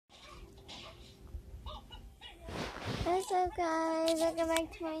What's up, guys? Welcome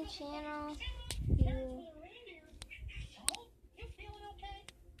back to my channel. You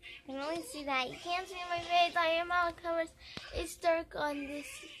can only see that. You can't see my face. I am out of covers. It's dark on this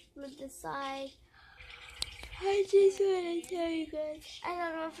with the side. I just want to tell you guys. I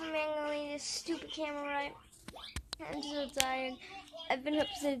don't know if I'm angling this stupid camera right. I'm so tired. I've been up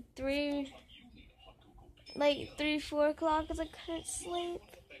since 4 o'clock because I couldn't sleep.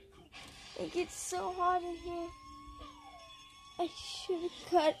 It gets so hot in here. I should have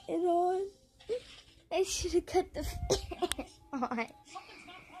cut it on. I should have cut the fan on.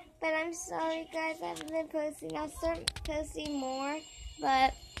 But I'm sorry, guys. I haven't been posting. I'll start posting more.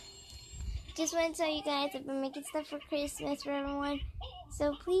 But just want to tell you guys, I've been making stuff for Christmas for everyone.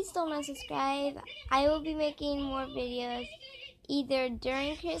 So please don't unsubscribe. I will be making more videos either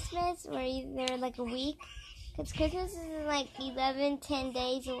during Christmas or either like a week. Because Christmas is in like 11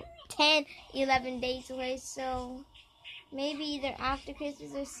 days away. So maybe either after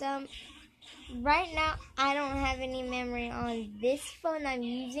Christmas or some. Right now, I don't have any memory on this phone I'm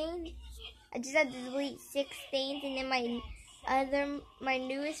using. I just had to delete 6 things, and then my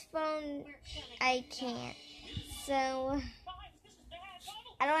newest phone, I can't. So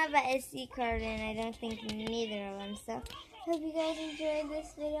I don't have an SD card, and I don't think neither of them. So hope you guys enjoyed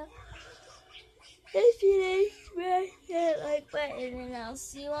this video. If you did, smash that like button, and I'll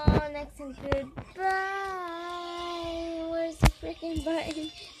see you all next time. Goodbye. Where's the freaking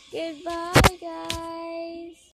button? Goodbye, guys.